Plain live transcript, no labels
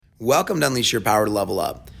Welcome to Unleash Your Power to Level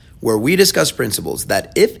Up, where we discuss principles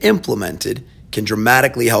that, if implemented, can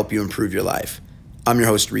dramatically help you improve your life. I'm your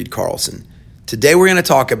host, Reed Carlson. Today, we're going to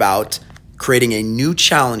talk about creating a new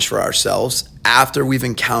challenge for ourselves after we've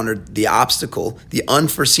encountered the obstacle, the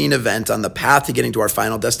unforeseen event on the path to getting to our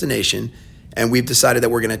final destination, and we've decided that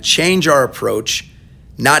we're going to change our approach,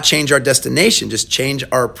 not change our destination, just change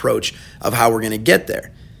our approach of how we're going to get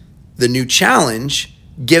there. The new challenge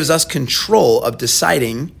gives us control of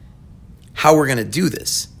deciding how we're going to do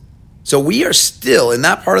this. So we are still in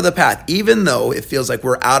that part of the path, even though it feels like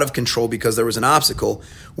we're out of control because there was an obstacle,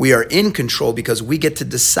 we are in control because we get to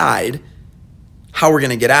decide how we're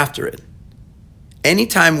going to get after it.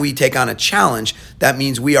 Anytime we take on a challenge, that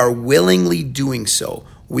means we are willingly doing so.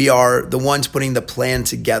 We are the ones putting the plan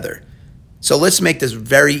together. So let's make this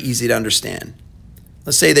very easy to understand.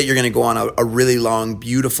 Let's say that you're going to go on a really long,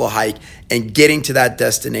 beautiful hike, and getting to that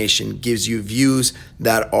destination gives you views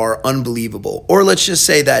that are unbelievable. Or let's just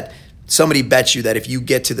say that somebody bets you that if you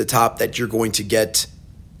get to the top that you're going to get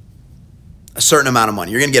a certain amount of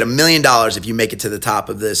money. You're going to get $1 million if you make it to the top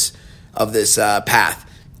of this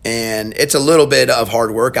path. And it's a little bit of hard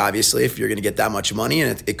work, obviously, if you're going to get that much money,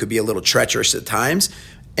 and it could be a little treacherous at times.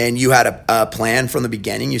 And you had a plan from the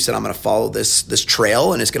beginning. You said, I'm going to follow this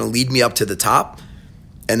trail, and it's going to lead me up to the top.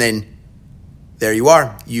 And then there you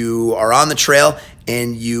are. You are on the trail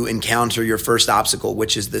and you encounter your first obstacle,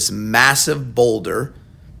 which is this massive boulder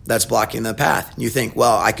that's blocking the path. You think,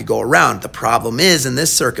 well, I could go around. The problem is, in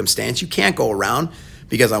this circumstance, you can't go around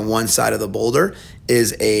because on one side of the boulder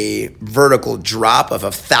is a vertical drop of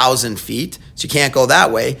 1,000 feet. So you can't go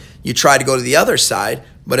that way. You try to go to the other side,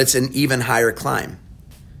 but it's an even higher climb.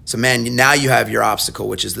 So man, now you have your obstacle,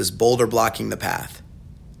 which is this boulder blocking the path.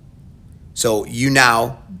 So you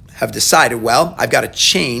now have decided, well, I've got to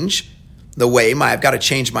change I've got to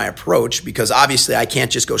change my approach, because obviously I can't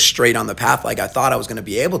just go straight on the path like I thought I was going to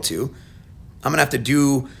be able to. I'm going to have to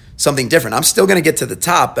do something different. I'm still going to get to the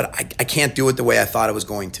top, but I can't do it the way I thought I was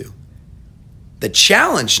going to. The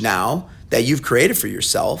challenge now that you've created for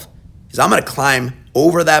yourself is I'm going to climb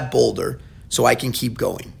over that boulder so I can keep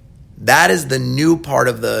going. That is the new part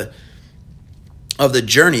of the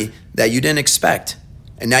journey that you didn't expect.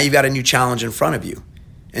 And now you've got a new challenge in front of you.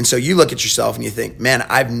 And so you look at yourself and you think, man,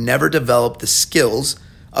 I've never developed the skills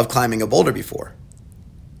of climbing a boulder before.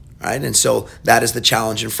 Right? And so that is the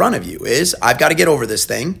challenge in front of you, is I've got to get over this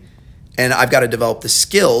thing, and I've got to develop the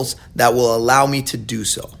skills that will allow me to do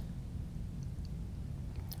so.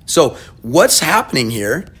 So what's happening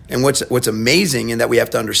here, and what's amazing and that we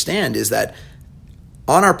have to understand, is that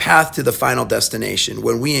on our path to the final destination,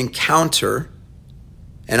 when we encounter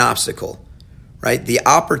an obstacle, right? The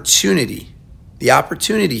opportunity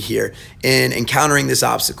here in encountering this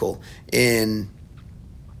obstacle, in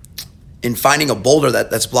finding a boulder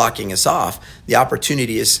that's blocking us off, the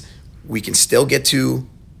opportunity is we can still get to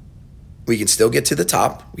the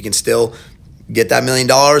top. We can still get that $1 million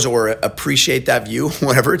or appreciate that view,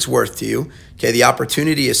 whatever it's worth to you. Okay, the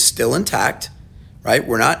opportunity is still intact, right?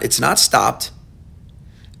 It's not stopped.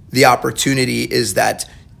 The opportunity is that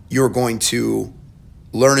you're going to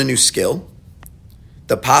learn a new skill.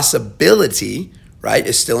 The possibility, right,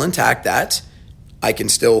 is still intact that I can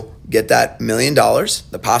still get that $1 million.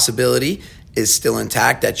 The possibility is still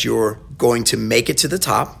intact that you're going to make it to the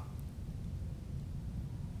top.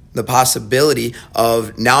 The possibility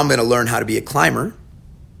of now I'm going to learn how to be a climber,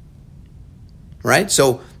 right?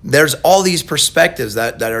 So there's all these perspectives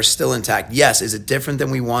that are still intact. Yes, is it different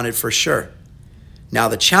than we wanted? For sure. Now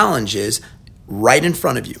the challenge is right in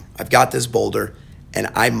front of you. I've got this boulder and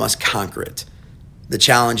I must conquer it. The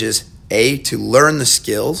challenge is, A, to learn the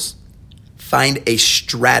skills, find a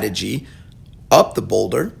strategy up the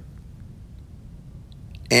boulder,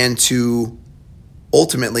 and to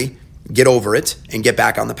ultimately get over it and get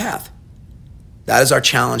back on the path. That is our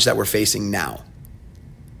challenge that we're facing now.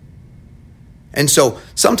 And so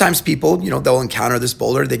sometimes people, they'll encounter this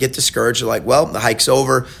boulder, they get discouraged, they're like, well, the hike's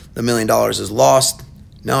over, the $1 million is lost.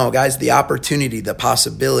 No, guys, the opportunity, the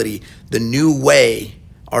possibility, the new way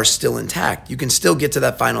are still intact. You can still get to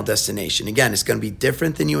that final destination. Again, it's going to be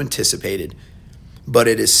different than you anticipated, but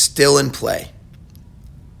it is still in play.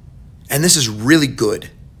 And this is really good.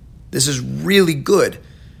 This is really good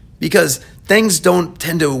because things don't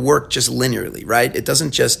tend to work just linearly, right? It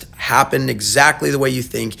doesn't just happen exactly the way you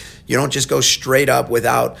think. You don't just go straight up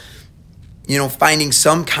without, finding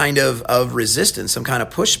some kind of resistance, some kind of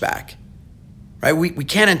pushback. Right? We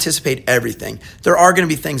can't anticipate everything. There are going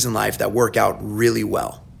to be things in life that work out really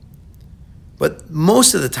well. But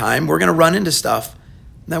most of the time, we're going to run into stuff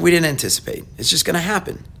that we didn't anticipate. It's just going to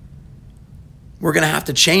happen. We're going to have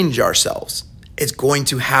to change ourselves. It's going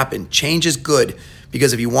to happen. Change is good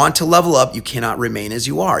because if you want to level up, you cannot remain as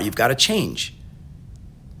you are. You've got to change.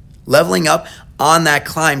 Leveling up on that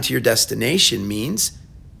climb to your destination means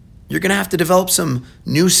you're going to have to develop some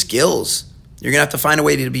new skills. You're going to have to find a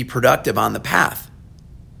way to be productive on the path.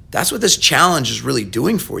 That's what this challenge is really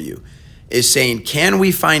doing for you, is saying, can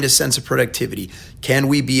we find a sense of productivity? Can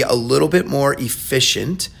we be a little bit more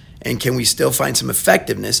efficient? And can we still find some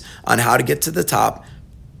effectiveness on how to get to the top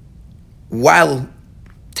while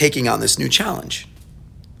taking on this new challenge?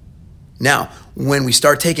 Now, when we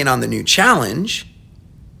start taking on the new challenge,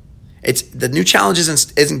 the new challenge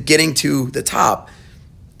isn't getting to the top.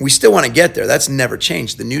 We still want to get there. That's never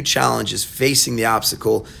changed. The new challenge is facing the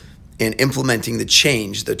obstacle and implementing the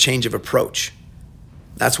change of approach.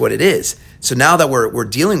 That's what it is. So now that we're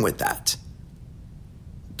dealing with that,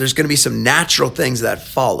 there's going to be some natural things that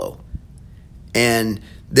follow. And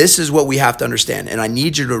this is what we have to understand. And I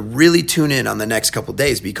need you to really tune in on the next couple of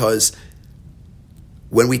days, because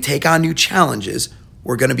when we take on new challenges,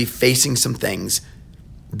 we're going to be facing some things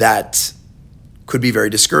that could be very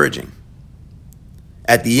discouraging.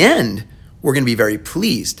 At the end, we're going to be very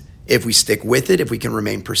pleased if we stick with it, if we can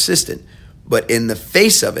remain persistent. But in the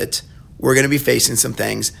face of it, we're going to be facing some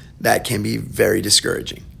things that can be very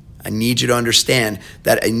discouraging. I need you to understand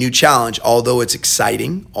that a new challenge, although it's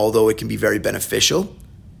exciting, although it can be very beneficial,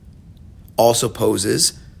 also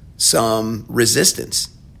poses some resistance.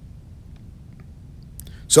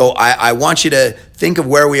 So I want you to think of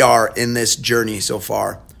where we are in this journey so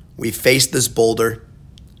far. We've faced this boulder.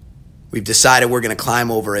 We've decided we're going to climb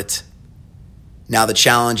over it. Now the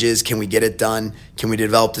challenge is, can we get it done? Can we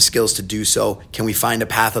develop the skills to do so? Can we find a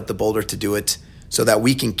path up the boulder to do it so that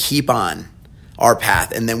we can keep on our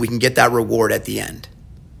path and then we can get that reward at the end?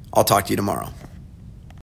 I'll talk to you tomorrow.